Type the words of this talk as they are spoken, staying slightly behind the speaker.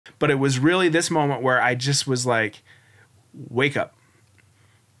But it was really this moment where I just was like, wake up.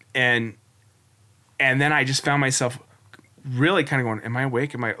 And then I just found myself really kind of going, am I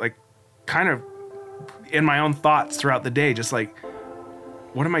awake? Am I like kind of in my own thoughts throughout the day, just like,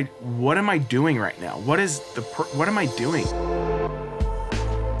 what am I doing right now? What am I doing?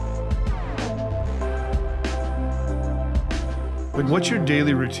 Like, what's your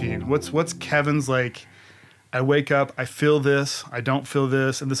daily routine? What's Kevin's like, I wake up, I feel this, I don't feel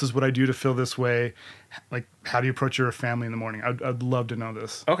this, and this is what I do to feel this way. Like, how do you approach your family in the morning? I'd love to know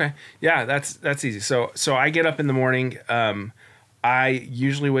this. Okay. Yeah, that's easy. So I get up in the morning. I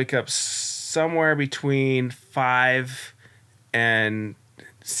usually wake up somewhere between 5 and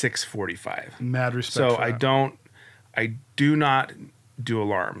 6:45. Mad respect. So for that. I do not do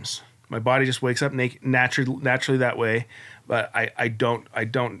alarms. My body just wakes up naturally that way, but I don't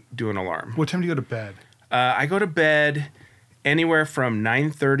do an alarm. What time do you go to bed? I go to bed anywhere from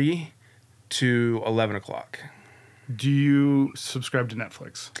 9:30 to 11 o'clock. Do you subscribe to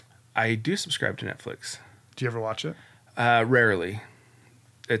Netflix? I do subscribe to Netflix. Do you ever watch it? Rarely.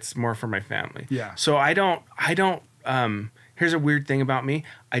 It's more for my family. Yeah. So I don't, here's a weird thing about me.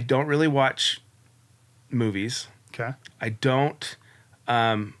 I don't really watch movies. Okay. I don't,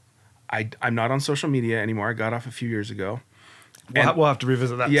 I'm not on social media anymore. I got off a few years ago. We'll have to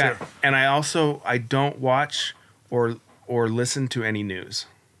revisit that Yeah. too. And I don't watch or listen to any news.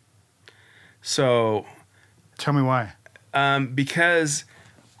 So Tell me why. because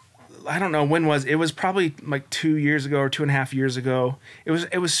I don't know when it was probably like 2 years ago or 2.5 years ago. It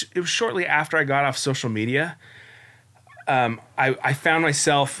was shortly after I got off social media. I found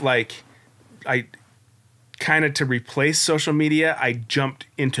myself like, I kind of, to replace social media, I jumped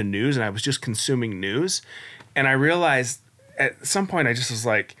into news and I was just consuming news. And I realized at some point I just was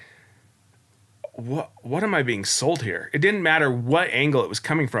like, what am I being sold here? It didn't matter what angle it was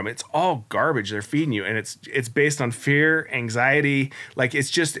coming from. It's all garbage they're feeding you. And it's based on fear, anxiety. Like,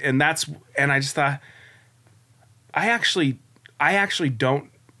 it's just, and I just thought, I actually don't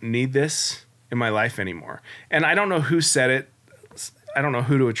need this in my life anymore. And I don't know who said it. I don't know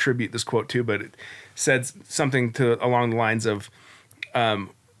who to attribute this quote to, but it said something along the lines of,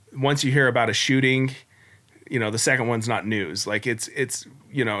 once you hear about a shooting, the second one's not news. Like, it's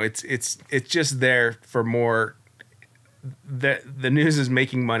just there for more. The news is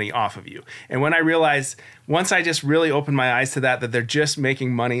making money off of you. And when I realized, once I just really opened my eyes to that they're just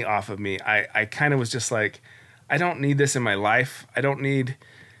making money off of me, I kind of was just like, I don't need this in my life. I don't need,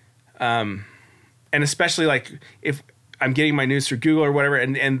 and especially like if I'm getting my news through Google or whatever,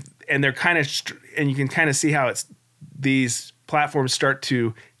 and they're kind of, and you can kind of see how these platforms start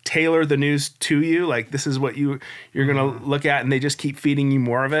to tailor the news to you. Like, this is what you're going to look at, and they just keep feeding you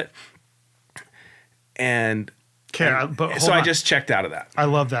more of it. And so I just checked out of that. I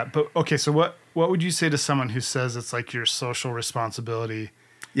love that. But okay, so what would you say to someone who says it's like your social responsibility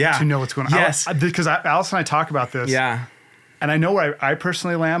to know what's going on? Yes. Because Alice and I talk about this. Yeah. And I know where I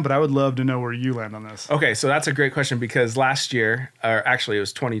personally land, but I would love to know where you land on this. Okay, so that's a great question, because last year, or actually it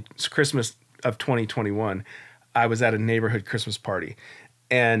was Christmas of 2021, I was at a neighborhood Christmas party.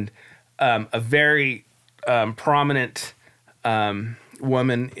 And a very prominent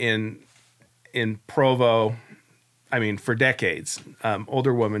woman in Provo, I mean, for decades,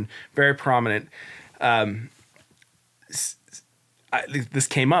 older woman, very prominent. This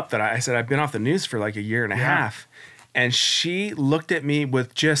came up that I said, I've been off the news for like a year and a half. And she looked at me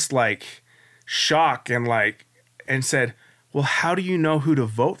with just like shock and said, well, how do you know who to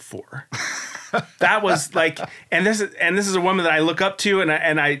vote for? That was like, and this is a woman that I look up to and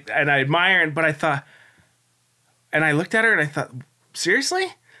I admire, but I thought, and I looked at her and I thought, seriously?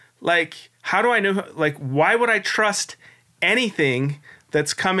 Like, how do I know, like, why would I trust anything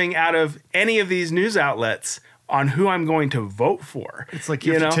that's coming out of any of these news outlets on who I'm going to vote for? It's like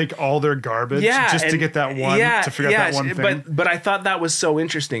you have to take all their garbage just to get that one, to figure out that one thing. But I thought that was so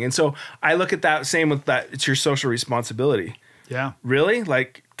interesting. And so I look at that same with that, it's your social responsibility. Yeah. Really?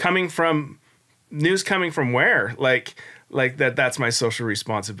 Like, news coming from where? Like that's my social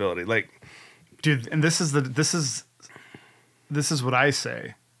responsibility. Like, dude, and this is what I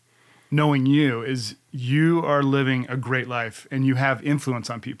say. Knowing you is you are living a great life and you have influence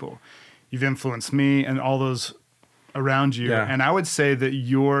on people. You've influenced me and all those around you. Yeah. And I would say that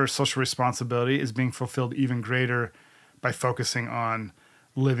your social responsibility is being fulfilled even greater by focusing on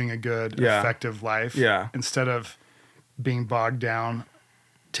living a good, effective life instead of being bogged down,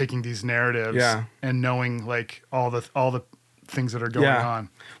 taking these narratives and knowing like all the things that are going on.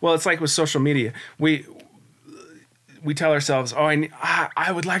 Well, it's like with social media. We tell ourselves,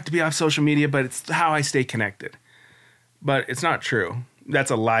 I would like to be off social media, but it's how I stay connected. But it's not true. that's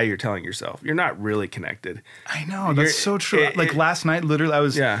a lie you're telling yourself. You're not really connected. I know. That's so true. Like last night, literally, I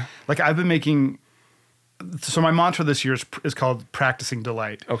was like, I've been making. So my mantra this year is called practicing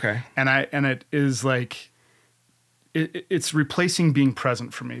delight. Okay. And it is like, it's replacing being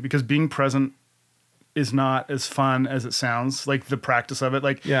present for me, because being present is not as fun as it sounds, like the practice of it.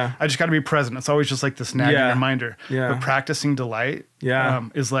 Like, I just got to be present. It's always just like this nagging reminder. Yeah. But practicing delight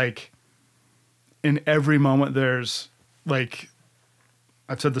is like, in every moment there's like,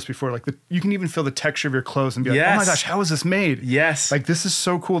 I've said this before, like you can even feel the texture of your clothes and be like, oh my gosh, how is this made? Yes. Like, this is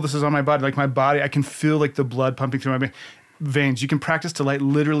so cool. This is on my body. Like my body, I can feel like the blood pumping through my veins. You can practice delight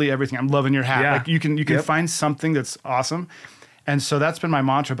literally everything. I'm loving your hat. Like you can find something that's awesome. And so that's been my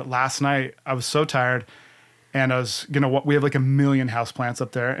mantra. But last night I was so tired, and I was we have like 1 million house plants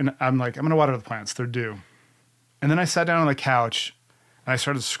up there, and I'm like, I'm gonna water the plants. They're due. And then I sat down on the couch and I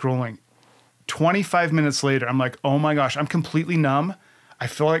started scrolling. 25 minutes later, I'm like, oh my gosh, I'm completely numb. I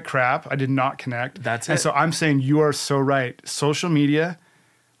feel like crap. I did not connect. That's it. And so I'm saying you are so right. Social media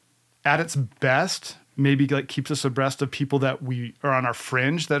at its best maybe like keeps us abreast of people that we are on our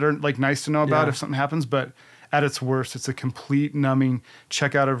fringe that are like nice to know about if something happens. But at its worst, it's a complete numbing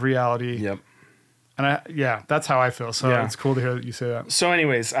check out of reality. Yep. And that's how I feel. So it's cool to hear that you say that. So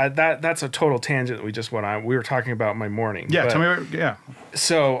anyways, that's a total tangent that we just went on. We were talking about my morning. Yeah. Tell me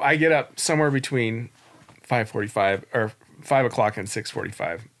So I get up somewhere between 5:45 or 5 o'clock and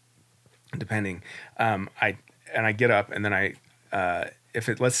 6:45, depending. I get up, and then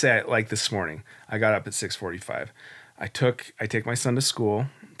let's say like this morning, I got up at 6:45. I take my son to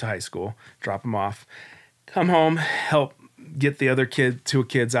high school, drop him off, come home, help get the other two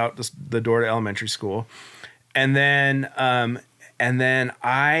kids out the door to elementary school, and then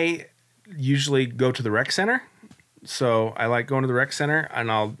I usually go to the rec center. So I like going to the rec center,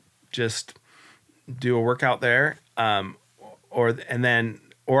 and I'll just do a workout there, or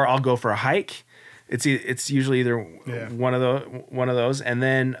I'll go for a hike. It's usually either one of those, and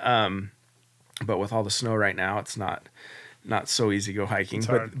then but with all the snow right now, it's not so easy to go hiking.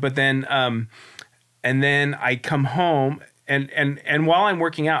 But then and then I come home, and while I'm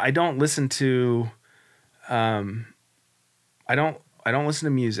working out, I don't listen to I don't listen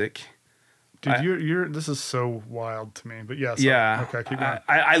to music. Dude, this is so wild to me. But okay, keep going.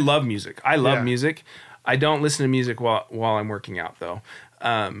 I love music. I love music. I don't listen to music while I'm working out, though.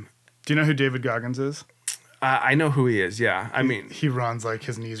 Do you know who David Goggins is? I know who he is. Yeah, I mean, he runs like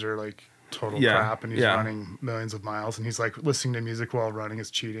his knees are like total crap, and he's running millions of miles, and he's like listening to music while running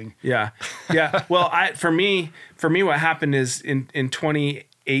is cheating. Yeah. Well, for me, what happened is in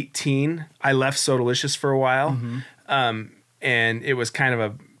 2018, I left Sodalicious for a while, and it was kind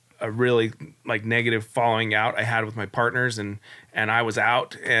of a really like negative falling out I had with my partners, and I was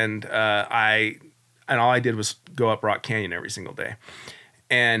out, and all I did was go up Rock Canyon every single day.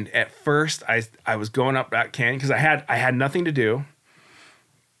 And at first I was going up Rock Canyon because I had nothing to do.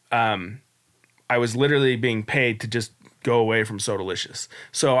 I was literally being paid to just go away from Sodalicious.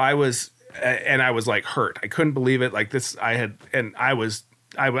 So I was like hurt. I couldn't believe it. Like this, I was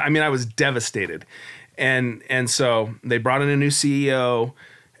devastated. And so they brought in a new CEO,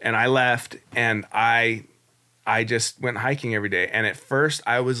 and I left, and I just went hiking every day. And at first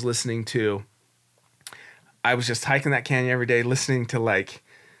I was just hiking that canyon every day, listening to like,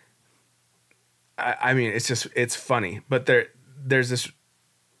 I mean, it's funny, but there's this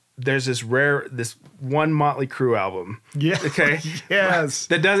one Motley Crue album. Yeah. Okay. Yes.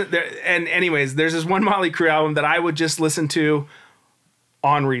 And anyways, there's this one Motley Crue album that I would just listen to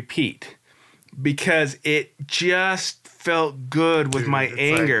on repeat because it just felt good with my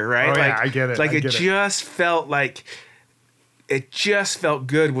anger, right? Oh, yeah, I get it. Like it just felt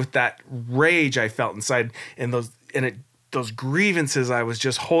good with that rage I felt inside, and those grievances I was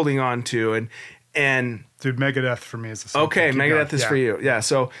just holding on to, and dude, Megadeth for me is the same. Okay, Megadeth is for you. Yeah.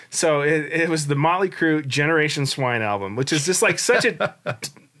 So it was the Motley Crue Generation Swine album, which is just like such a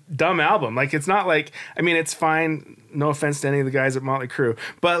dumb album. Like, it's not like, I mean, it's fine. No offense to any of the guys at Motley Crue,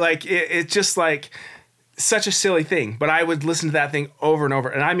 but like it's just like such a silly thing. But I would listen to that thing over and over,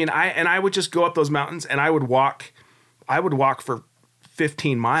 and I mean, I would just go up those mountains, and I would walk for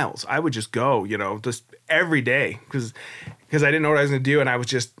 15 miles. I would just go, just every day because I didn't know what I was going to do, and I was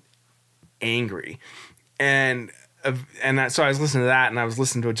just angry. And so I was listening to that, and I was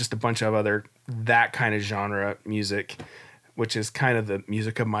listening to just a bunch of other that kind of genre music, which is kind of the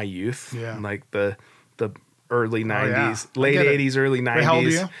music of my youth, like the early 90s, late 80s, early 90s. Wait, how old are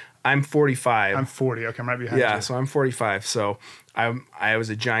you? I'm 45. I'm 40. Okay, I'm right behind you. Yeah, so I'm 45. So I was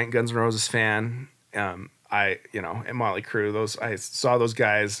a giant Guns N' Roses fan. And Motley Crue, I saw those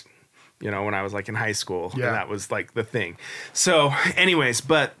guys you know, when I was like in high school. Yeah. And that was like the thing. So anyways,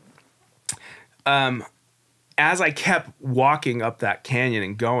 but as I kept walking up that canyon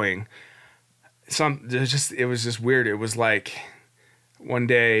and going, it was just weird. It was like one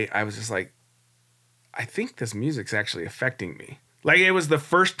day I was just like, I think this music's actually affecting me. Like, it was the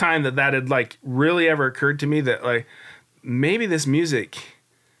first time that had like really ever occurred to me that like maybe this music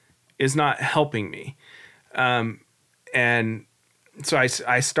is not helping me. And so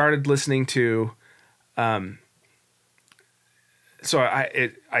I started listening to, so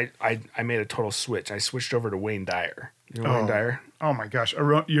I made a total switch. I switched over to Wayne Dyer. You know Wayne Dyer? Oh my gosh.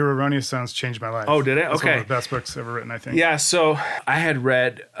 Your Erroneous Sounds changed my life. Oh, did it? It's Okay. one of the best books ever written, I think. Yeah. So I had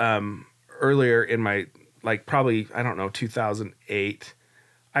read, earlier in my, like probably, I don't know, 2008,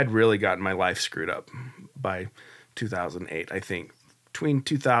 I'd really gotten my life screwed up by 2008, I think. Between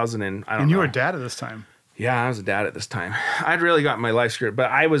 2000 and I don't know. And you were a dad at this time. Yeah, I was a dad at this time. I'd really gotten my life screwed up.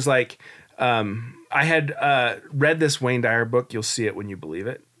 But I was like, I had read this Wayne Dyer book, You'll See It When You Believe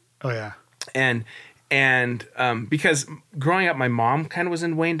It. Oh, yeah. And because growing up, my mom kind of was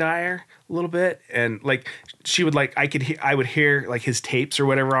in Wayne Dyer a little bit, and like she would like I would hear like his tapes or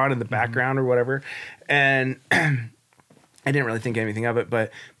whatever on in the background or whatever, and I didn't really think anything of it,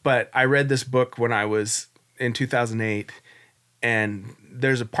 but I read this book when I was in 2008, and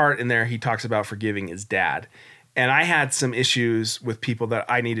there's a part in there he talks about forgiving his dad, and I had some issues with people that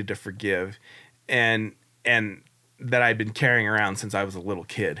I needed to forgive, and that I'd been carrying around since I was a little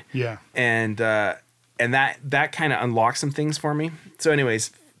kid. Yeah. And that kind of unlocked some things for me. So anyways,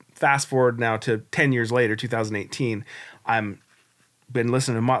 fast forward now to 10 years later, 2018, I'm been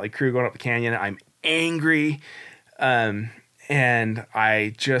listening to Motley Crue going up the canyon. I'm angry. And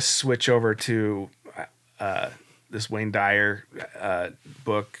I just switch over to this Wayne Dyer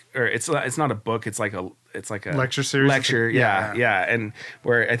book, or it's not a book. It's like a lecture series. Lecture. Yeah. And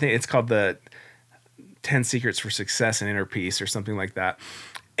where I think it's called the 10 Secrets for Success and Inner Peace or something like that.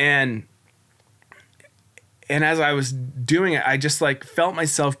 And as I was doing it, I just like felt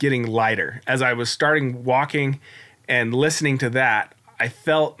myself getting lighter. As I was starting walking and listening to that, I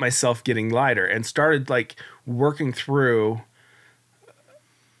felt myself getting lighter and started like working through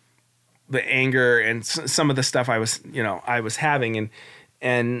the anger and some of the stuff I was having,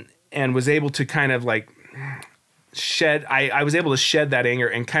 and was able to kind of like shed. I was able to shed that anger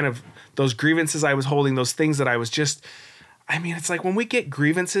and kind of those grievances I was holding, those things that I was just. I mean, it's like when we get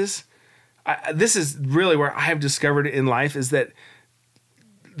grievances. This is really where I have discovered in life is that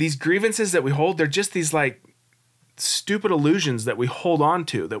these grievances that we hold, they're just these like stupid illusions that we hold on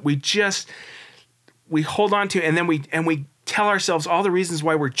to, that we hold on to, and then we tell ourselves all the reasons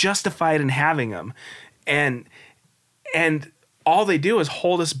why we're justified in having them, and all they do is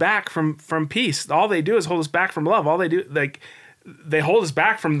hold us back from peace. All they do is hold us back from love. All they do, like, they hold us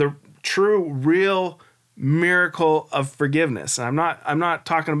back from the true, real miracle of forgiveness. I'm not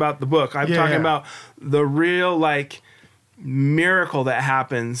talking about the book. I'm talking about the real like miracle that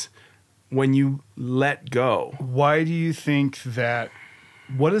happens when you let go. Why do you think that?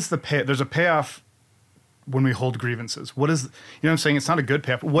 What is the pay? There's a payoff when we hold grievances. What is, you know what I'm saying? It's not a good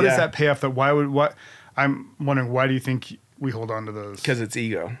payoff. What is that payoff that I'm wondering, why do you think we hold on to those? Because it's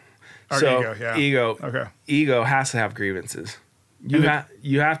ego. Ego, yeah. Ego. Okay. Ego has to have grievances. You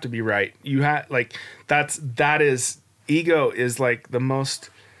have to be right. You have like ego is like the most.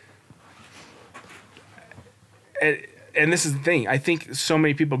 And this is the thing. I think so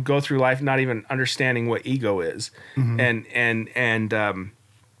many people go through life not even understanding what ego is, and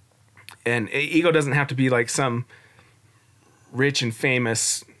ego doesn't have to be like some rich and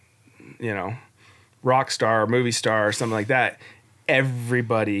famous, rock star or movie star or something like that.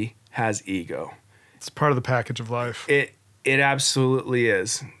 Everybody has ego. It's part of the package of life. It absolutely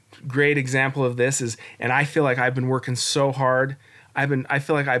is. Great example of this is, and I feel like I've been working so hard. I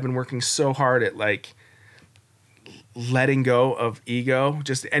feel like I've been working so hard at like letting go of ego.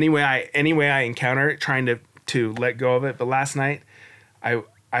 Just any way I encounter it, trying to let go of it. But last night,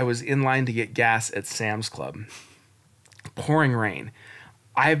 I was in line to get gas at Sam's Club. Pouring rain.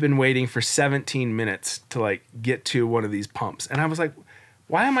 I've been waiting for 17 minutes to like get to one of these pumps, and I was like,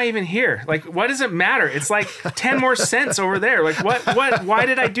 why am I even here? Like, what does it matter? It's like 10 more cents over there. Like, why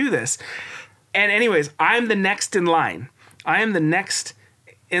did I do this? And anyways, I'm the next in line. I am the next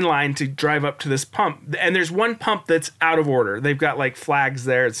in line to drive up to this pump. And there's one pump that's out of order. They've got like flags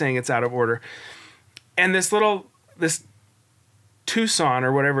there saying it's out of order. And this Tucson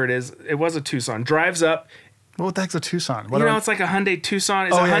or whatever it is, it was a Tucson, drives up. What the heck's a Tucson? It's like a Hyundai Tucson.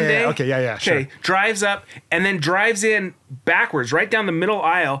 Is a Hyundai? Yeah. Okay, yeah, sure. Okay, drives up and then drives in backwards right down the middle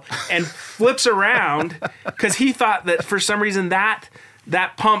aisle and flips around because he thought that for some reason that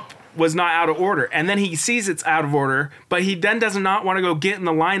pump was not out of order. And then he sees it's out of order, but he then does not want to go get in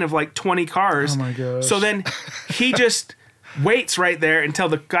the line of like 20 cars. Oh my gosh. So then he just waits right there until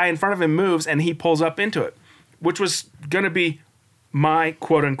the guy in front of him moves and he pulls up into it, which was going to be my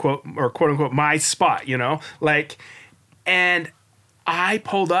quote unquote my spot, you know, like, and I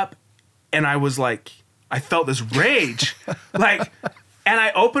pulled up and I was like, I felt this rage, like, and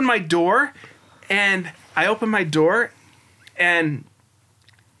I opened my door and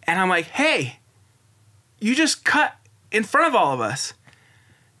I'm like, hey, you just cut in front of all of us.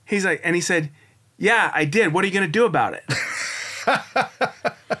 He's like, and he said, yeah, I did. What are you going to do about it?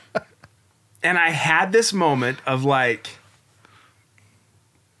 And I had this moment of like,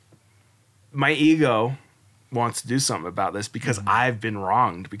 my ego wants to do something about this because I've been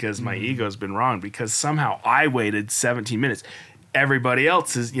wronged, because my ego's been wronged, because somehow I waited 17 minutes. Everybody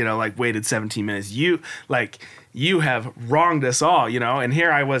else is, you know, like waited 17 minutes. You have wronged us all, you know? And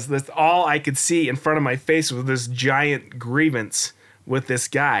here I was, this all I could see in front of my face was this giant grievance with this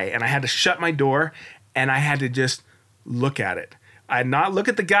guy. And I had to shut my door and I had to just look at it. I'd not look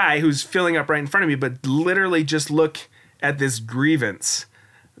at the guy who's filling up right in front of me, but literally just look at this grievance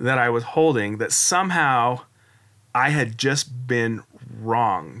that I was holding, that somehow I had just been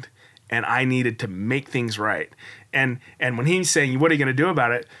wronged and I needed to make things right. And when he's saying, what are you going to do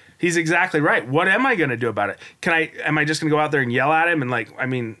about it? He's exactly right. What am I going to do about it? Am I just going to go out there and yell at him? And like, I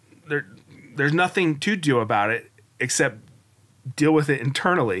mean, there's nothing to do about it except deal with it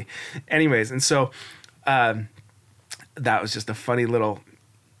internally. Anyways. And so, that was just a funny little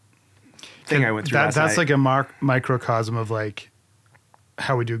thing I went through last that's night. like a microcosm of like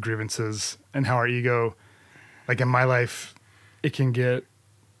how we do grievances and how our ego, like in my life, it can get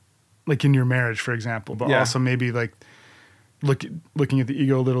like in your marriage, for example, but also maybe like looking at the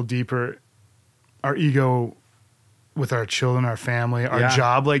ego a little deeper, our ego with our children, our family, our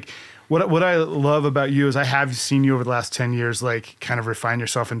job. Like what I love about you is I have seen you over the last 10 years, like kind of refine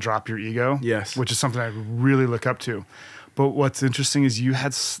yourself and drop your ego. Yes. Which is something I really look up to. But what's interesting is you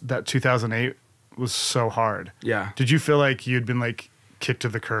had that 2008 was so hard. Yeah. Did you feel like you'd been like kicked to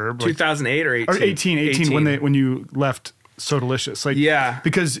the curb? 2008 or 18? Or 18 when you left Sodalicious. Like,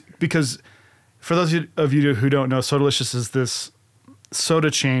 because for those of you who don't know, Sodalicious is this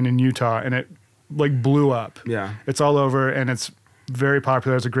soda chain in Utah, and it like blew up. Yeah. It's all over and it's very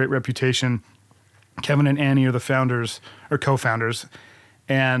popular. It's a great reputation. Kevin and Annie are the founders or co-founders.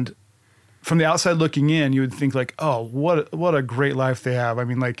 And from the outside looking in, you would think like, oh, what a great life they have. I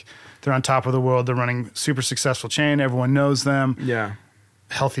mean, like they're on top of the world. They're running super successful chain. Everyone knows them. Yeah.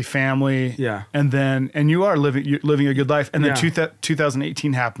 Healthy family. Yeah. And you are living a good life. And then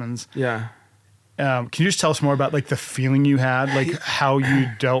 2018 happens. Yeah. Can you just tell us more about like the feeling you had, like how you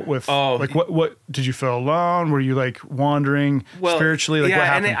dealt with, like what did you feel alone? Were you like wandering spiritually? Like what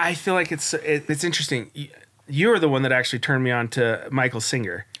happened? And I feel like it's interesting. You were the one that actually turned me on to Michael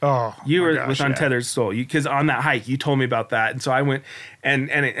Singer. Oh, you were with Untethered Soul. Because on that hike, you told me about that, and so I went and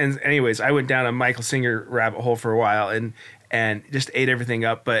anyways, I went down a Michael Singer rabbit hole for a while and just ate everything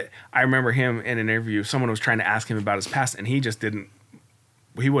up. But I remember him in an interview. Someone was trying to ask him about his past, and he just didn't.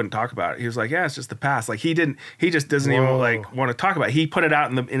 He wouldn't talk about it. He was like, yeah, it's just the past. Like he just doesn't even like want to talk about it. He put it out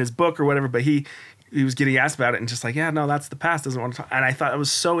in his book or whatever, but he was getting asked about it and just like, yeah, no, that's the past. Doesn't want to talk. And I thought it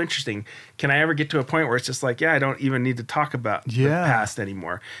was so interesting. Can I ever get to a point where it's just like, yeah, I don't even need to talk about the past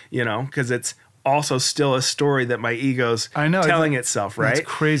anymore, you know? Cause it's also still a story that my ego's telling itself, right? It's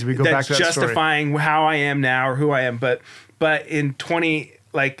crazy. We go back to that justifying story. How I am now or who I am. But in 20,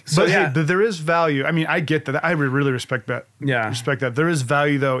 like, so hey, there is value. I mean, I get that. I really respect that. Yeah. Respect that. There is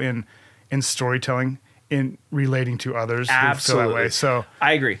value though in storytelling, in relating to others. Absolutely. Who feel that way. So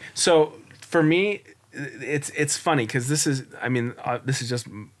I agree. So for me, it's funny because this is just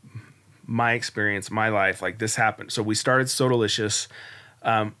my experience, my life. Like this happened. So we started Sodalicious.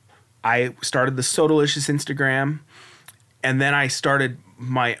 I started the Sodalicious Instagram, and then I started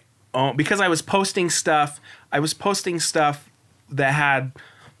my own because I was posting stuff. That had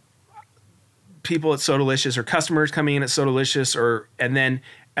people at Sodalicious or customers coming in at Sodalicious, and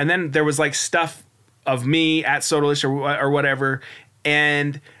then there was like stuff of me at Sodalicious or whatever,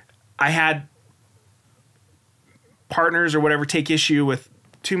 and I had partners or whatever take issue with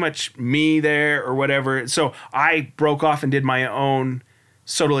too much me there or whatever, so I broke off and did my own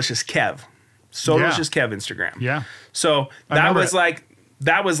Sodalicious Kev Instagram. Yeah, so that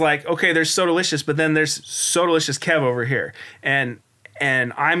was like, okay, there's Sodalicious, but then there's Sodalicious Kev over here. And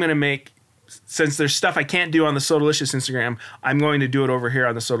I'm going to make since there's stuff I can't do on the Sodalicious Instagram, I'm going to do it over here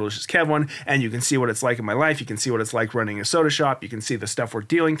on the Sodalicious Kev one, and you can see what it's like in my life. You can see what it's like running a soda shop. You can see the stuff we're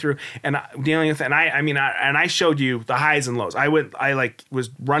dealing through and dealing with. And I showed you the highs and lows. I was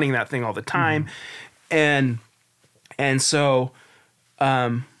running that thing all the time, and so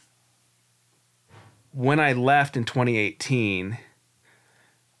when I left in 2018,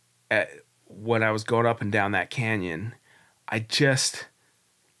 when I was going up and down that canyon, I just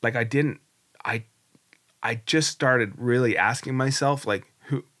started really asking myself, like,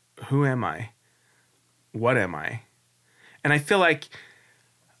 who am I? What am I? And I feel like,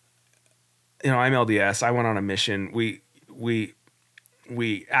 I'm LDS. I went on a mission. We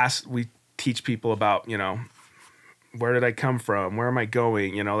teach people about, where did I come from? Where am I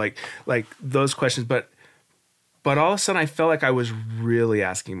going? Like those questions. But all of a sudden I felt like I was really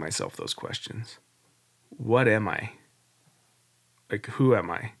asking myself those questions. What am I? Like, who am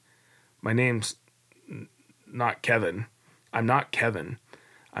I? My name's not Kevin. I'm not Kevin.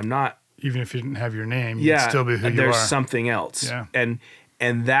 I'm not. Even if you didn't have your name, you'd still be who you are. There's something else. Yeah.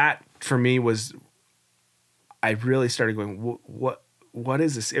 And that for me was, I really started going, what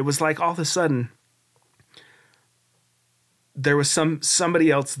is this? It was like all of a sudden there was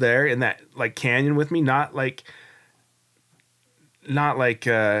somebody else there in that like canyon with me, not like in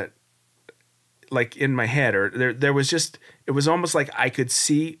my head, or there was just, it was almost like I could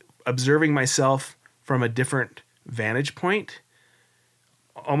see, observing myself from a different vantage point.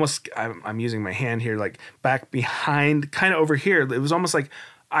 Almost, I'm using my hand here, like back behind, kind of over here. It was almost like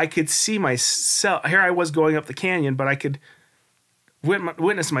I could see myself. Here I was going up the canyon, but I could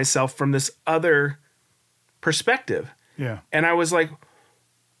witness myself from this other perspective. Yeah. And I was like,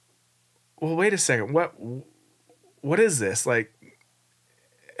 well, wait a second. What is this? Like,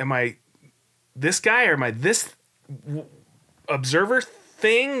 am I this guy, or am I this observer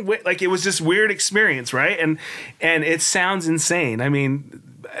thing? Like, it was this weird experience, right? And it sounds insane. I mean,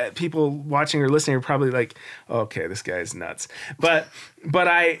 people watching or listening are probably like, okay, this guy is nuts. But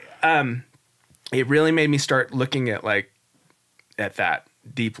I it really made me start looking at that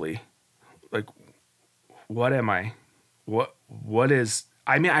deeply. Like, what am I? What is,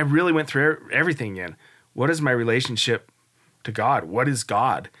 I mean, I really went through everything again. What is my relationship to God? What is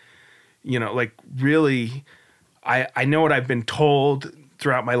God? Like, really, I know what I've been told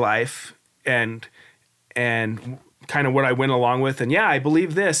throughout my life, and kind of what I went along with, and yeah, I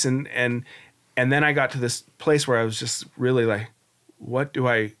believe this, and then I got to this place where I was just really like, what do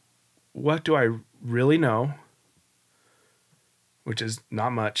I really know? Which is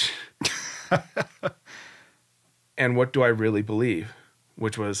not much. And what do I really believe?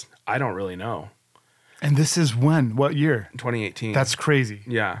 Which was, I don't really know. And this is when? What year? 2018. That's crazy.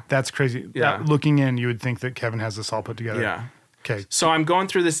 Yeah. That's crazy. Yeah. Looking in, you would think that Kevin has this all put together. Yeah. Okay. So I'm going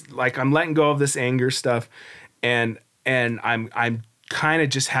through this, like, I'm letting go of this anger stuff, and I'm kind of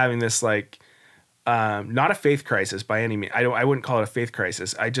just having this, like, not a faith crisis by any means. I wouldn't call it a faith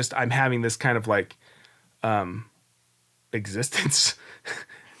crisis. I'm having this kind of like existence.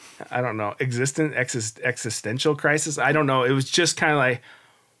 I don't know, existential crisis. I don't know. It was just kind of like,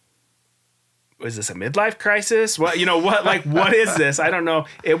 is this a midlife crisis? What, what is this? I don't know.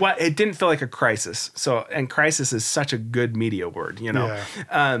 It didn't feel like a crisis. So, and crisis is such a good media word, Yeah.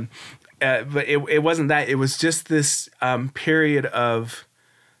 But it wasn't that. It was just this period of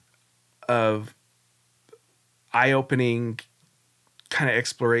eye-opening kind of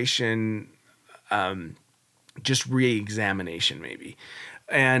exploration, just re-examination maybe.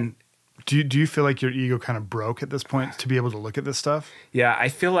 And do you feel like your ego kind of broke at this point to be able to look at this stuff? Yeah, I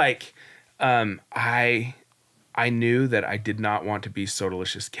feel like I knew that I did not want to be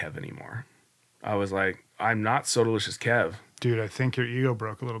Sodalicious Kev anymore. I was like, I'm not Sodalicious Kev. Dude, I think your ego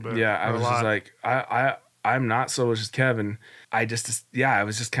broke a little bit. Yeah, I was just like, I'm not Sodalicious Kev, and I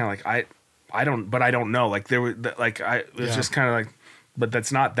was just kind of like, I don't know. Like, there were it was just kind of like, but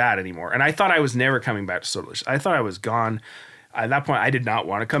that's not that anymore. And I thought I was never coming back to Sodalicious. I thought I was gone. At that point, I did not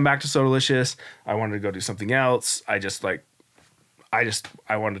want to come back to Sodalicious. I wanted to go do something else. I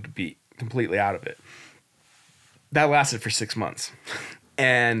wanted to be completely out of it. That lasted for 6 months.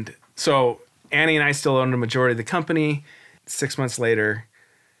 And so Annie and I still owned a majority of the company. 6 months later,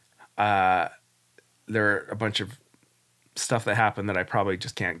 there are a bunch of stuff that happened that I probably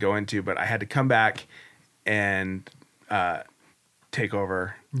just can't go into, but I had to come back and take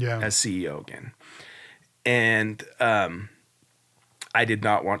over as CEO again. And I did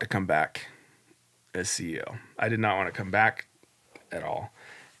not want to come back as CEO. I did not want to come back at all.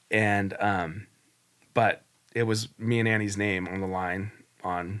 And but it was me and Annie's name on the line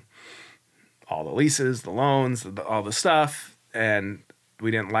on all the leases, the loans, all the stuff. And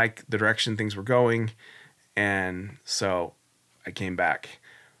didn't like the direction things were going. And so I came back,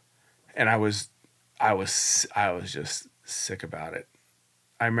 and I was just sick about it.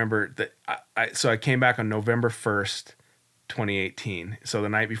 I remember that so I came back on November 1st, 2018. So the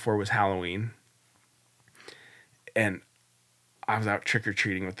night before was Halloween, and I was out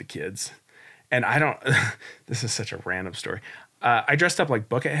trick-or-treating with the kids. And I don't, this is such a random story. I dressed up like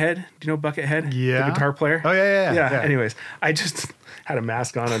Buckethead. Do you know Buckethead? Yeah. The guitar player? Oh, yeah. Anyways, I just had a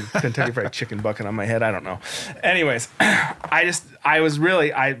mask on and Kentucky Fried Chicken bucket on my head. I don't know. Anyways, it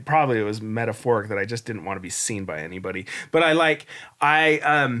was metaphoric that I just didn't want to be seen by anybody. But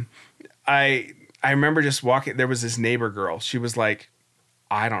I remember just walking. There was this neighbor girl. She was like,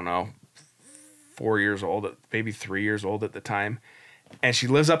 I don't know, 4 years old, maybe 3 years old at the time. And she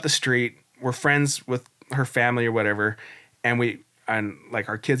lives up the street. We're friends with her family or whatever. And like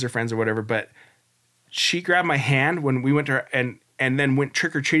our kids are friends or whatever. But she grabbed my hand when we went to her and then went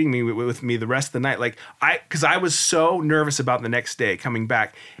trick-or-treating with me the rest of the night. Like because I was so nervous about the next day coming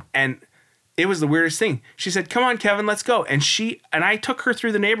back. And it was the weirdest thing. She said, "Come on, Kevin, let's go." And I took her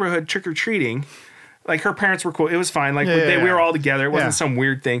through the neighborhood trick-or-treating. Like her parents were cool. It was fine. Like we were all together. It wasn't some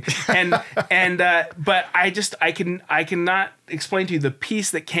weird thing. But I cannot explain to you the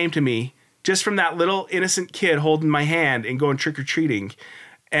peace that came to me just from that little innocent kid holding my hand and going trick-or-treating,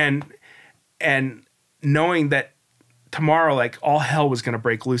 and knowing that tomorrow, like all hell was going to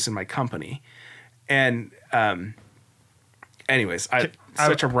break loose in my company. And anyways,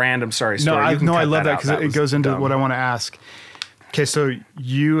 such a random story. I love that because it goes into dumb. What I want to ask. Okay, so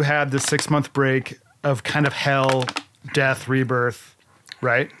you had the 6-month break of kind of hell, death, rebirth,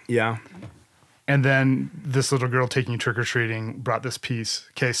 right? Yeah. And then this little girl taking you trick-or-treating brought this peace.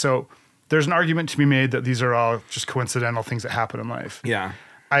 Okay, so there's an argument to be made that these are all just coincidental things that happen in life. Yeah.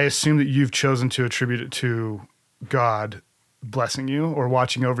 I assume that you've chosen to attribute it to God blessing you or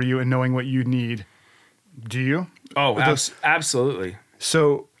watching over you and knowing what you need. Do you? Oh, absolutely.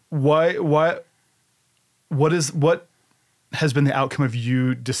 So what has been the outcome of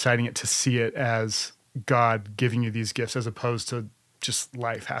you deciding to see it as God giving you these gifts as opposed to just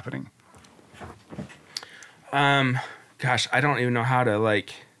life happening? Gosh, I don't even know how to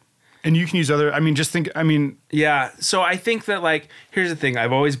like. And you can use other, Yeah. So I think that like, here's the thing.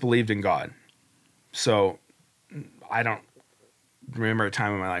 I've always believed in God. So I don't remember a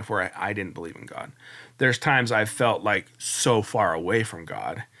time in my life where I didn't believe in God. There's times I've felt like so far away from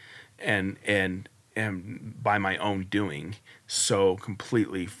God and by my own doing, so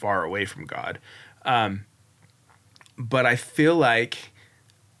completely far away from God. But I feel like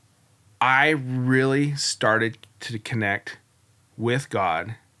I really started to connect with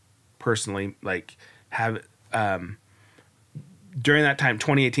God personally, like have during that time,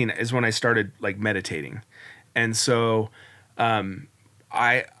 2018 is when I started like meditating. And so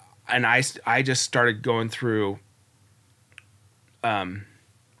I just started going through how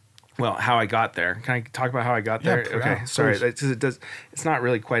I got there. Can I talk about how I got there? Yeah, okay, sorry. It's not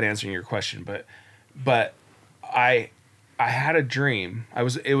really quite answering your question, but I had a dream.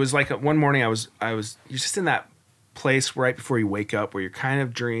 It was like one morning you're just in that place right before you wake up where you're kind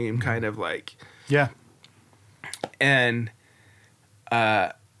of dream, kind of like, yeah. And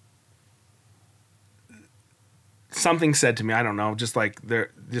something said to me, I don't know, just a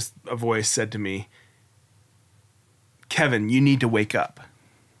voice said to me, "Kevin, you need to wake up."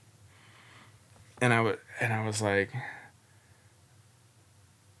 And I was like,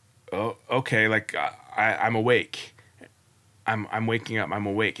 "Oh, okay." Like I'm awake. I'm waking up. I'm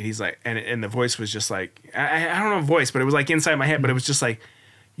awake. And he's like, and the voice was just like, I don't know a voice, but it was like inside my head, but it was just like,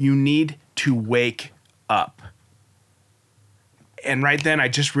 "You need to wake up." And right then I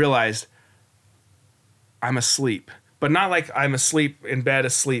just realized I'm asleep, but not like I'm asleep in bed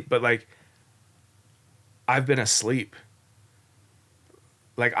asleep, but like I've been asleep.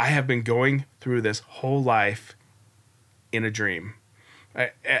 Like I have been going through this whole life in a dream.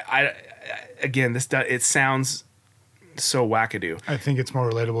 Again, it sounds so wackadoo. I think it's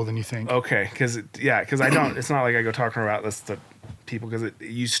more relatable than you think. Okay, because I don't. It's not like I go talking about this to people because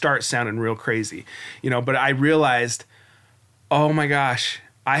you start sounding real crazy, But I realized, oh my gosh,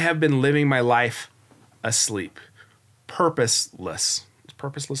 I have been living my life asleep, purposeless. Is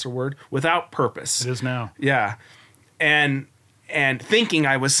purposeless a word? Without purpose. It is now. Yeah, and thinking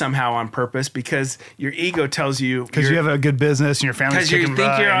I was somehow on purpose because your ego tells you because you have a good business and your family's because you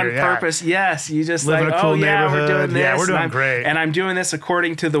think you're on purpose. Yeah. Yes, you just live in a cool neighborhood. We're doing this. Yeah, we're doing great, and I'm doing this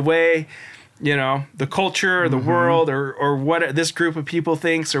according to the way, the culture or the world or what this group of people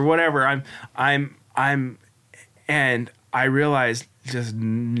thinks or whatever. And I realized just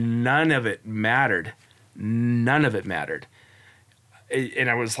none of it mattered. None of it mattered. and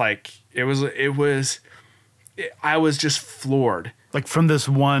I was like, I was just floored. Like from this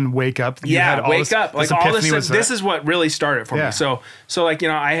one wake up. Wake up. Like all this, this is what really started for me. So like,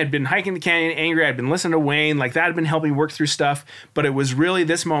 I had been hiking the canyon, angry. I'd been listening to Wayne, like that had been helping work through stuff. But it was really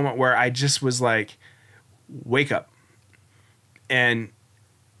this moment where I just was like, wake up. And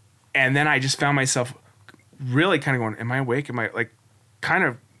then I just found myself really kind of going, am I awake? Am I like kind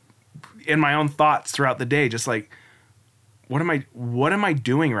of in my own thoughts throughout the day? Just like, what am I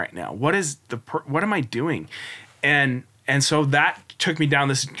doing right now? What am I doing? And so that took me down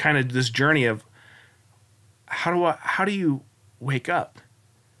this journey of how do you wake up?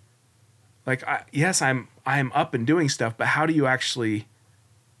 Like, yes, I'm up and doing stuff, but how do you actually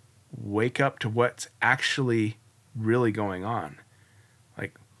wake up to what's actually really going on?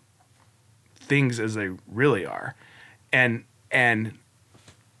 Like things as they really are. And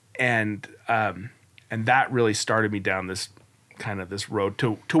that really started me down this road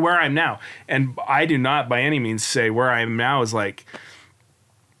to where I'm now. And I do not by any means say where I am now is like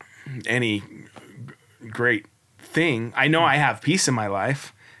any great thing. I know I have peace in my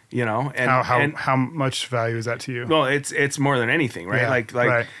life, and how much value is that to you? Well, it's more than anything, right?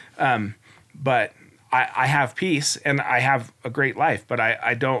 Yeah, right. But I have peace and I have a great life, but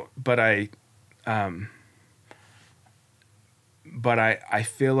I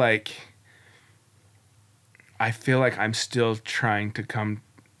feel like I'm still trying to come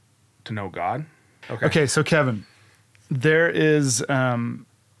to know God. Okay. So Kevin, there is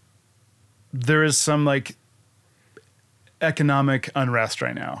some like economic unrest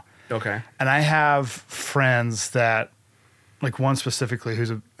right now. Okay. And I have friends that, like one specifically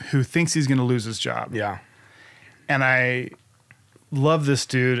who thinks he's going to lose his job. Yeah. And I love this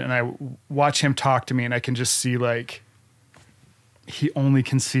dude and I watch him talk to me and I can just see like, he only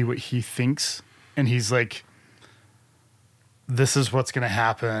can see what he thinks. And he's like, this is what's going to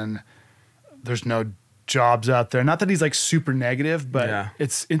happen. There's no jobs out there. Not that he's like super negative, but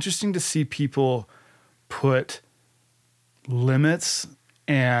it's interesting to see people put limits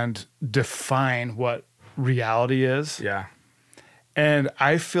and define what reality is. Yeah. And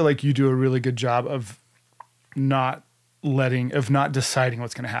I feel like you do a really good job of not deciding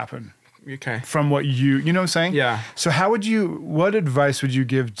what's going to happen. Okay. From what you know what I'm saying? Yeah. So what advice would you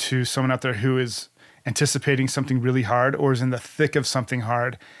give to someone out there who is anticipating something really hard or is in the thick of something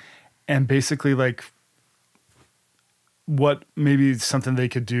hard, and basically like what maybe something they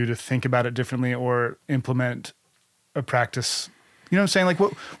could do to think about it differently or implement a practice? You know what I'm saying? Like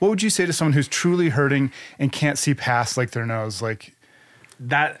what would you say to someone who's truly hurting and can't see past like their nose? Like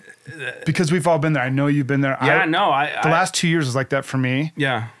that, because we've all been there. I know you've been there. Yeah, the last 2 years was like that for me.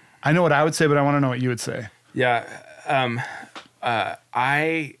 Yeah. I know what I would say, but I want to know what you would say. Yeah. I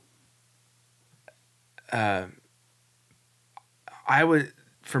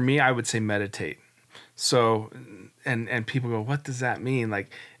would say meditate. So, and people go, what does that mean?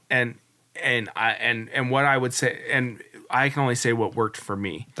 Like, and what I would say, and I can only say what worked for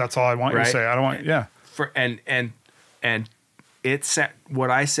me. That's all I want you to say. I don't want, and what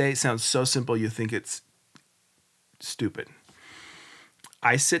I say sounds so simple. You think it's stupid.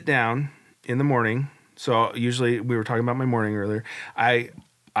 I sit down in the morning. So usually we were talking about my morning earlier. I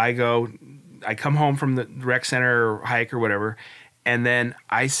come home from the rec center or hike or whatever, and then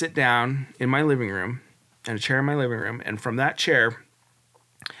I sit down in my living room, in a chair in my living room, and from that chair,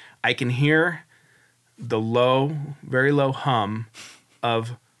 I can hear the low, very low hum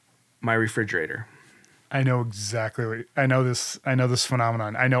of my refrigerator. I know exactly I know this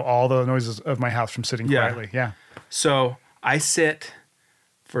phenomenon. I know all the noises of my house from sitting quietly. Yeah. So I sit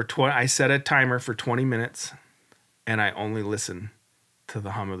I set a timer for 20 minutes, and I only listen to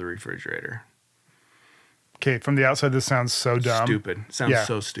the hum of the refrigerator. Okay, from the outside, this sounds so dumb. Stupid. Sounds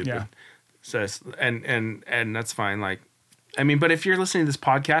so stupid. Yeah. So and that's fine. Like, I mean, but if you're listening to this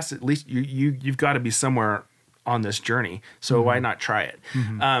podcast, at least you've got to be somewhere on this journey. So why not try it?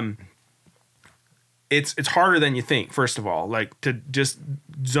 Mm-hmm. It's harder than you think. First of all, like to just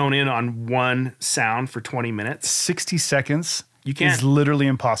zone in on one sound for 20 minutes, 60 seconds. You can't. It's literally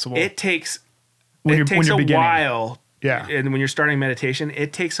impossible. It takes a while. Yeah. And when you're starting meditation,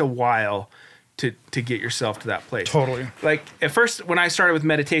 it takes a while to get yourself to that place. Totally. Like at first, when I started with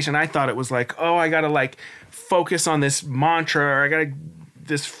meditation, I thought it was like, oh, I got to like focus on this mantra, or I got to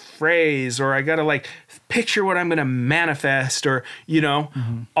this phrase, or I got to like picture what I'm going to manifest, or,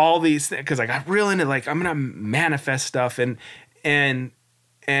 all these things. Cause I got real into like, I'm going to manifest stuff. And then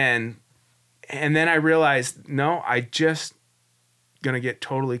I realized, no, I just going to get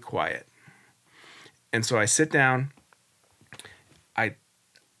totally quiet. And so I sit down,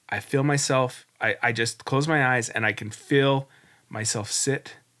 I feel myself, I just close my eyes and I can feel myself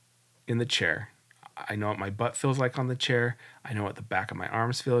sit in the chair. I know what my butt feels like on the chair. I know what the back of my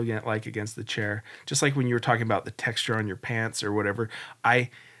arms feel like against the chair. Just like when you were talking about the texture on your pants or whatever, I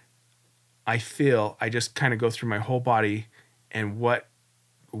just kind of go through my whole body and what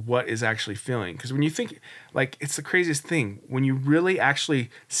is actually feeling. Because when you think, like, it's the craziest thing. When you really actually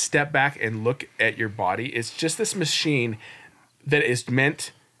step back and look at your body, it's just this machine that is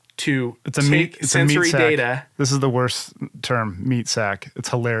meant to take sensory data. This is the worst term, meat sack. It's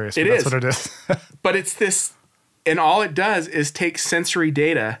hilarious. It is. That's what it is. But it's this, and all it does is take sensory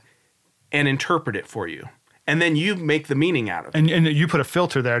data and interpret it for you. And then you make the meaning out of it. And you put a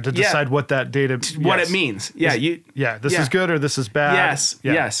filter there to decide what that data... What it means. Yeah. This is good or this is bad.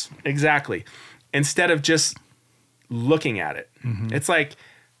 Yes, exactly. Instead of just looking at it. Mm-hmm. It's like,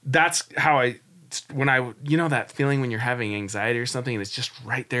 that's how you know that feeling when you're having anxiety or something and it's just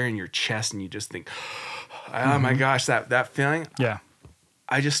right there in your chest and you just think, oh my gosh, that feeling. Yeah.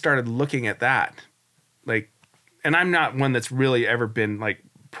 I just started looking at that. Like, and I'm not one that's really ever been like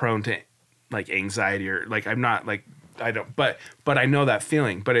prone to like anxiety or like, I'm not like, but I know that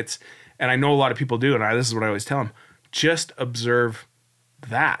feeling, and I know a lot of people do. And this is what I always tell them, just observe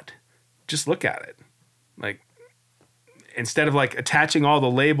that. Just look at it. Like, instead of like attaching all the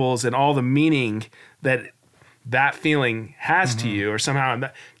labels and all the meaning that feeling has to you or somehow,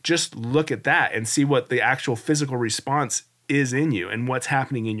 just look at that and see what the actual physical response is in you and what's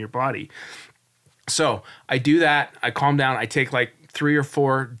happening in your body. So I do that. I calm down. I take like 3 or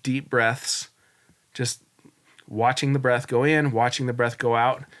 4 deep breaths, just watching the breath go in, watching the breath go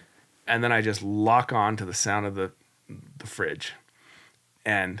out. And then I just lock on to the sound of the fridge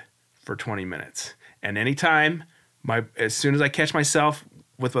and for 20 minutes. And anytime as soon as I catch myself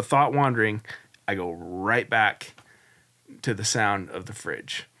with a thought wandering, I go right back to the sound of the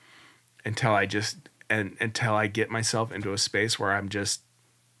fridge until I get myself into a space where I'm just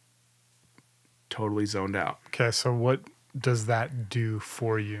totally zoned out. Okay, so what does that do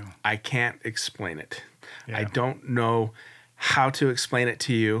for you? I can't explain it. Yeah. I don't know how to explain it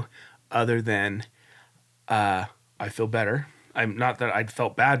to you other than I feel better. I'm not that I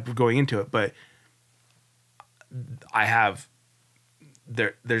felt bad going into it, but I have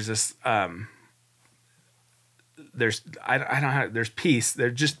there's this there's I don't know how, there's peace.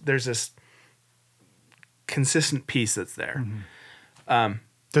 There's this consistent peace that's there. Mm-hmm.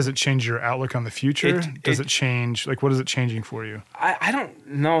 Does it change your outlook on the future? Does it change, like, what is it changing for you? I don't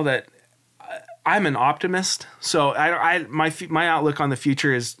know that. I'm an optimist, so my outlook on the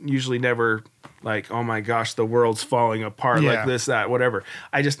future is usually never like, oh my gosh, the world's falling apart, like this, that, whatever.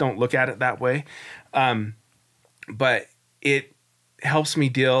 I just don't look at it that way. But it helps me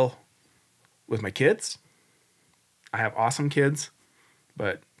deal with my kids. I have awesome kids,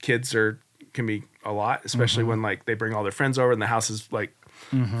 but kids can be a lot, especially when like they bring all their friends over and the house is like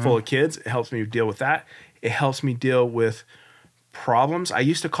full of kids. It helps me deal with that. It helps me deal with problems. I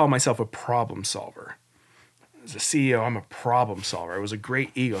used to call myself a problem solver. As a CEO, I'm a problem solver. It was a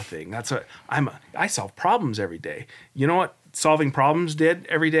great ego thing. That's what I solve problems every day. You know what solving problems did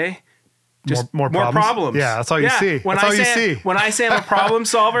every day? Just more problems. Yeah, that's all you see. When I say I'm a problem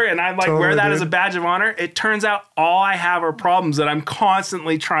solver and I like wear that as a badge of honor, it turns out all I have are problems that I'm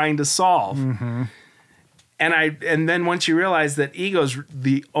constantly trying to solve. Mm-hmm. And then once you realize that ego's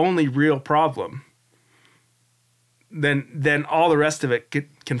the only real problem, then all the rest of it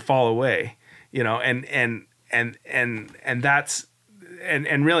can fall away, you know. And that's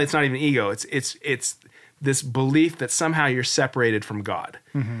and really it's not even ego. It's this belief that somehow you're separated from God.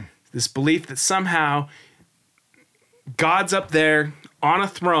 Mm-hmm. This belief that somehow God's up there on a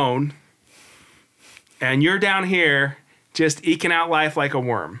throne and you're down here just eking out life like a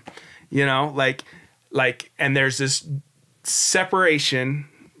worm, you know, like, and there's this separation,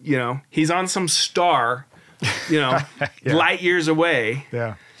 you know, he's on some star, you know, light years away.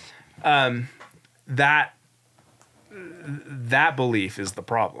 Yeah. That belief is the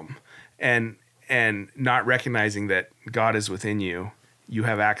problem. And not recognizing that God is within you. You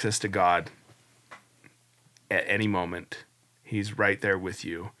have access to God at any moment. He's right there with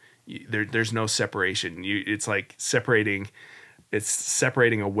you. There's no separation. It's like separating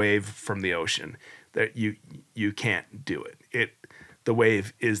a wave from the ocean. That you can't do it. The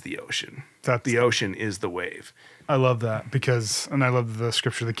wave is the ocean. The ocean is the wave. I love that and I love the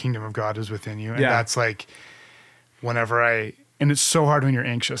scripture, the kingdom of God is within you. And that's like and it's so hard when you're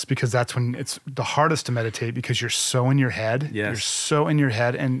anxious because that's when it's the hardest to meditate because you're so in your head. Yes. You're so in your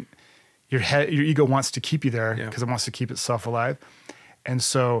head and your ego wants to keep you there because it wants to keep itself alive. And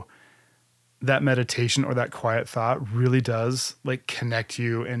so that meditation or that quiet thought really does like connect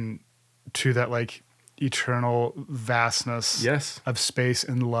you and to that like eternal vastness Yes. of space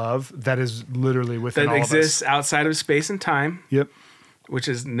and love that is literally within That all of us. exists outside of space and time. Yep. Which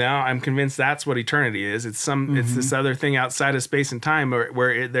is now I'm convinced that's what eternity is. It's it's this other thing outside of space and time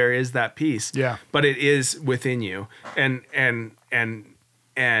where there is that peace. Yeah. But it is within you. And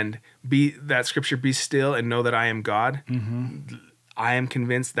be that scripture, be still and know that I am God. I am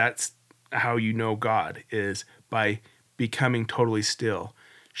convinced that's how you know God, is by becoming totally still,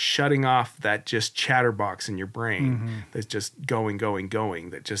 shutting off that just chatterbox in your brain that's just going,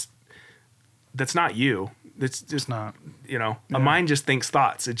 that's not you. It's just not. You know, a mind just thinks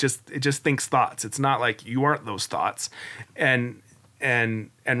thoughts. It just thinks thoughts. It's not like you aren't those thoughts, and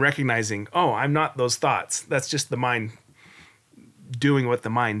recognizing, oh, I'm not those thoughts. That's just the mind doing what the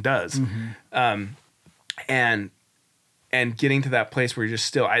mind does, and getting to that place where you're just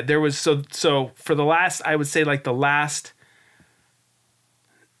still. There was so for the last, I would say like the last.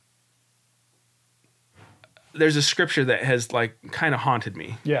 There's a scripture that has like kind of haunted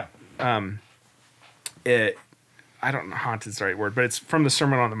me. Yeah. I don't know, haunted's the right word, but it's from the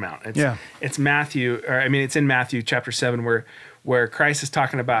Sermon on the Mount. It's Matthew, it's in Matthew chapter 7 where Christ is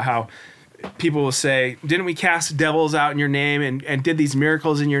talking about how people will say, didn't we cast devils out in your name and did these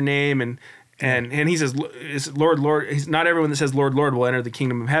miracles in your name? And he says, Lord, Lord, not everyone that says Lord, Lord will enter the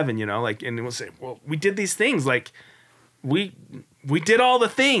kingdom of heaven, you know, like, and we'll say, well, we did these things. Like we did all the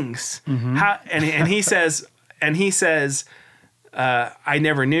things. How, and he says, I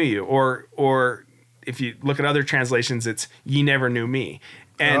never knew you. Or if you look at other translations, it's ye never knew me.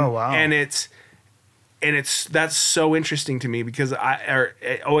 And, oh, wow. and that's so interesting to me because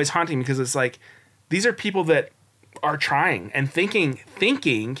always haunting because it's like, these are people that are trying and thinking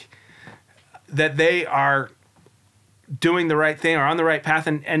that they are doing the right thing or on the right path.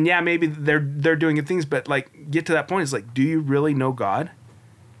 And yeah, maybe they're doing good things, but like get to that point. It's like, do you really know God?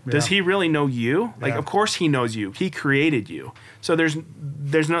 Yeah. Does he really know you? Like, of course he knows you. He created you. So there's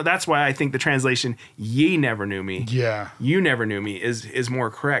no, that's why I think the translation, ye never knew me. Yeah. You never knew me is more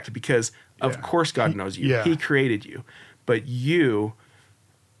correct because of course God knows you. Yeah. He created you. But do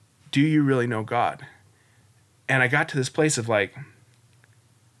you really know God? And I got to this place of like,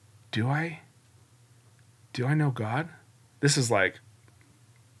 do I know God? This is like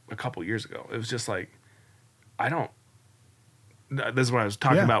a couple years ago. It was just like, this is what I was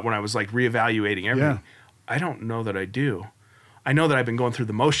talking about when I was like reevaluating everything. Yeah. I don't know that I do. I know that I've been going through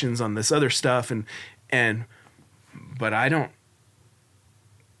the motions on this other stuff but I don't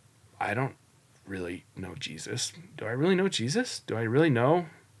really know Jesus. Do I really know Jesus? Do I really know?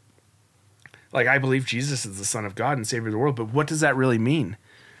 Like, I believe Jesus is the Son of God and Savior of the world, but what does that really mean?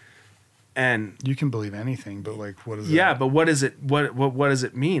 And you can believe anything, but like, what is it? Yeah, but what is it? What does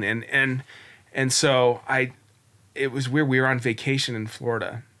it mean? And so it was weird. We were on vacation in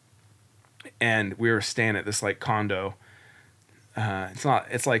Florida, and we were staying at this like condo.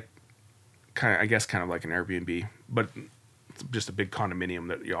 It's like kind of like an Airbnb, but it's just a big condominium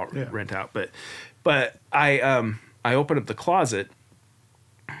that y'all rent out. But I opened up the closet,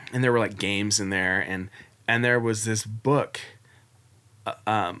 and there were like games in there, and there was this book,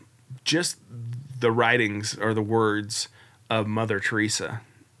 just the writings or the words of Mother Teresa.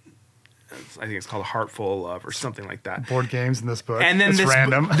 I think it's called A Heart Full of Love or something like that. Board games in this book. And then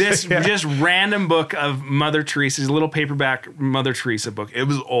this yeah. just random book of Mother Teresa's, a little paperback Mother Teresa book. It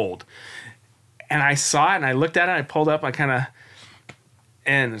was old. And I saw it and I looked at it, I pulled up, and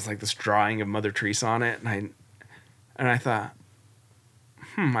there's like this drawing of Mother Teresa on it. And I thought,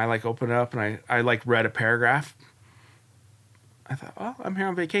 I like opened it up and I like read a paragraph. I thought, well, I'm here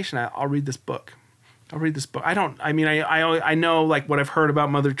on vacation. I'll read this book. I know like what I've heard about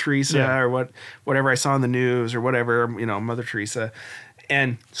Mother Teresa or whatever I saw in the news or whatever, Mother Teresa.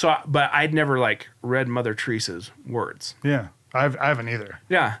 And so, but I'd never like read Mother Teresa's words. Yeah. I haven't either.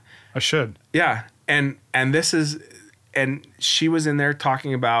 Yeah. I should. Yeah. And she was in there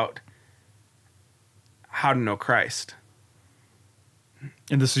talking about how to know Christ.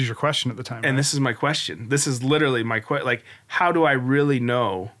 And this is your question at the time. And this is my question. This is literally my question. Like, how do I really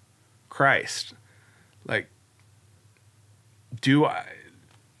know Christ? Like, do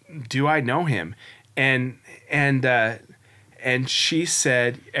I know him? And she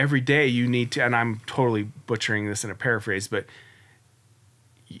said, every day you need to, and I'm totally butchering this in a paraphrase, but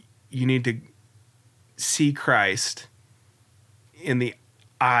you need to see Christ in the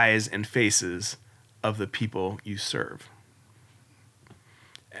eyes and faces of the people you serve.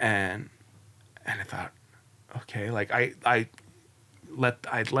 And I thought, okay, like I let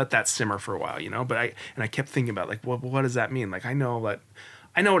that simmer for a while, but I kept thinking about like, what does that mean? Like, I know what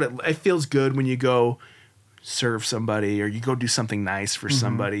it feels good when you go serve somebody or you go do something nice for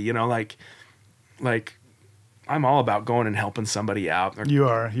somebody, like like, I'm all about going and helping somebody out. Or, you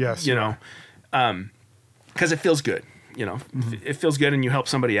are, yes. You know, because it feels good. You know, it feels good, and you help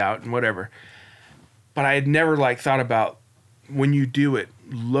somebody out and whatever. But I had never like thought about when you do it,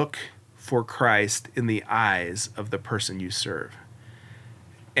 look for Christ in the eyes of the person you serve.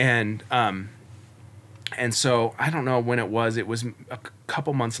 And so I don't know when it was a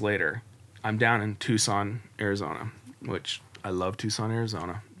couple months later. I'm down in Tucson, Arizona, which I love Tucson,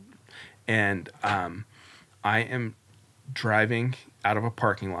 Arizona. And I am driving out of a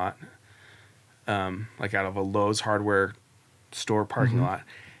parking lot, like out of a Lowe's hardware store parking lot.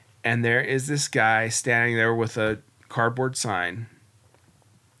 And there is this guy standing there with a cardboard sign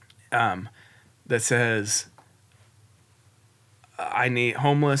that says, I need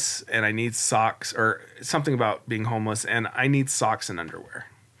homeless and I need socks, or something about being homeless, and I need socks and underwear.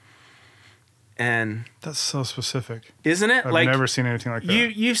 And that's so specific, isn't it? I've never seen anything like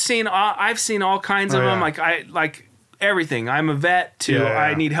that. You've seen I've seen all kinds of them. Like everything. I'm a vet to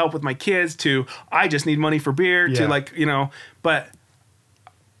I need help with my kids to I just need money for beer to like, you know, but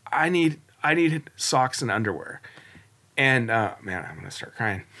I need socks and underwear. And man, I'm gonna start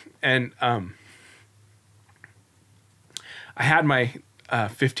crying. And I had my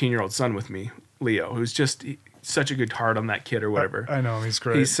 15-year-old son with me, Leo, who's just such a good heart on that kid or whatever. I know, he's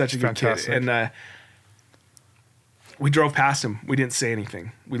great. He's such a good kid. And we drove past him. We didn't say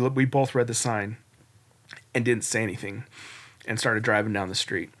anything. We both read the sign and didn't say anything and started driving down the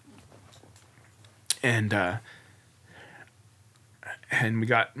street. And we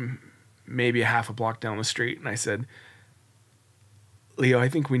got maybe a half a block down the street, and I said, Leo, I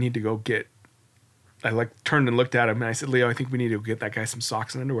think we need to go get... I like turned and looked at him, and I said, Leo, I think we need to go get that guy some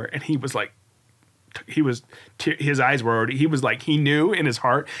socks and underwear. And he was like, his eyes were already, he was like, he knew in his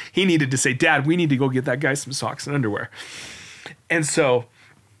heart, he needed to say, Dad, we need to go get that guy some socks and underwear. And so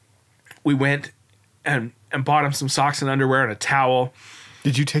we went and bought him some socks and underwear and a towel.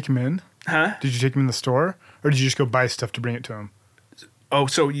 Did you take him in? Huh? Did you take him in the store, or did you just go buy stuff to bring it to him? Oh,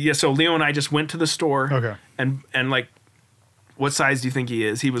 so yeah, so Leo and I just went to the store. Okay. And like, what size do you think he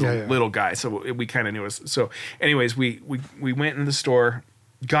is? He was a little guy, so we kind of knew us. So anyways, we went in the store,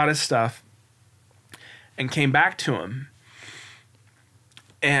 got his stuff, and came back to him,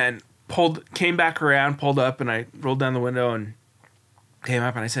 and came back around, pulled up, and I rolled down the window and came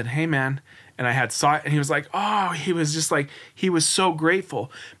up, and I said, hey man, and I had saw it, and he was like, oh, he was just like, he was so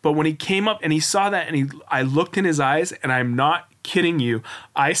grateful. But when he came up and he saw that, and I looked in his eyes, and I'm not kidding you,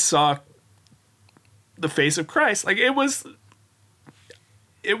 I saw the face of Christ. Like it was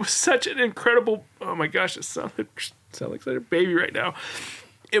such an incredible, oh my gosh, it sound like such a baby right now.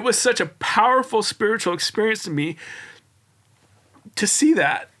 It was such a powerful spiritual experience to me to see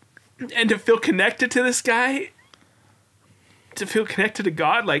that and to feel connected to this guy, to feel connected to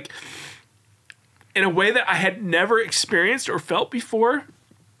God, like in a way that I had never experienced or felt before.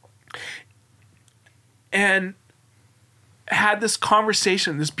 And had this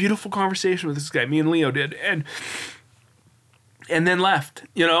conversation, this beautiful conversation with this guy, me and Leo did, and then left,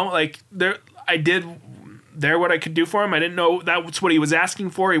 you know, like I did what I could do for him. I didn't know that's what he was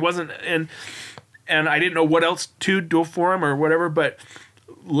asking for. He wasn't, and I didn't know what else to do for him or whatever, but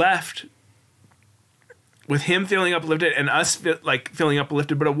left with him feeling uplifted and us feeling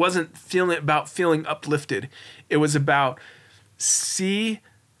uplifted, but it wasn't about feeling uplifted. It was about see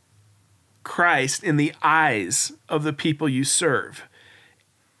Christ in the eyes of the people you serve.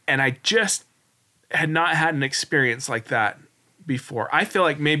 And I just had not had an experience like that before. I feel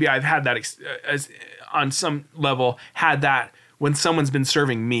like maybe I've had that on some level, had that when someone's been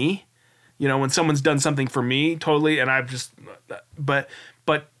serving me, you know, when someone's done something for me totally, and I've just, but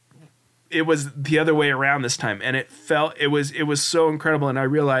it was the other way around this time, and it was so incredible, and I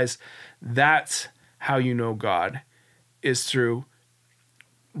realized that's how you know God is through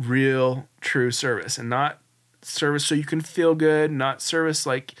real, true service, and not service so you can feel good, not service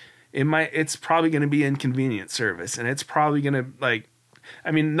like it's probably going to be inconvenient service, and it's probably going to like,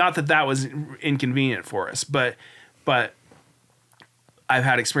 I mean, not that was inconvenient for us, but I've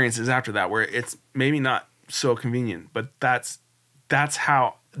had experiences after that where it's maybe not so convenient, but that's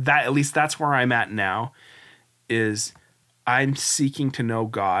how that, at least that's where I'm at now, is I'm seeking to know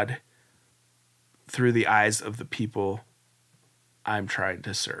God through the eyes of the people I'm trying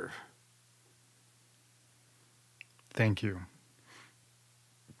to serve. Thank you.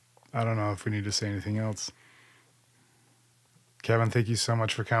 I don't know if we need to say anything else. Kevin, thank you so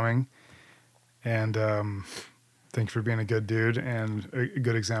much for coming. And thank you for being a good dude and a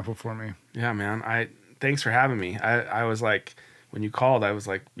good example for me. Yeah, man. Thanks for having me. I was like, when you called, I was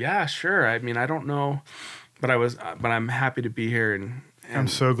like, yeah, sure. I mean, I don't know, but I'm happy to be here I'm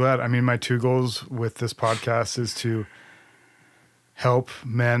so glad. I mean, my 2 goals with this podcast is to help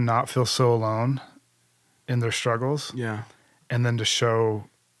men not feel so alone in their struggles. Yeah. And then to show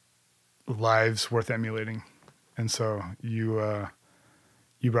lives worth emulating. And so you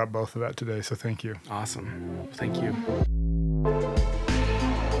brought both of that today. So thank you. Awesome. Thank you.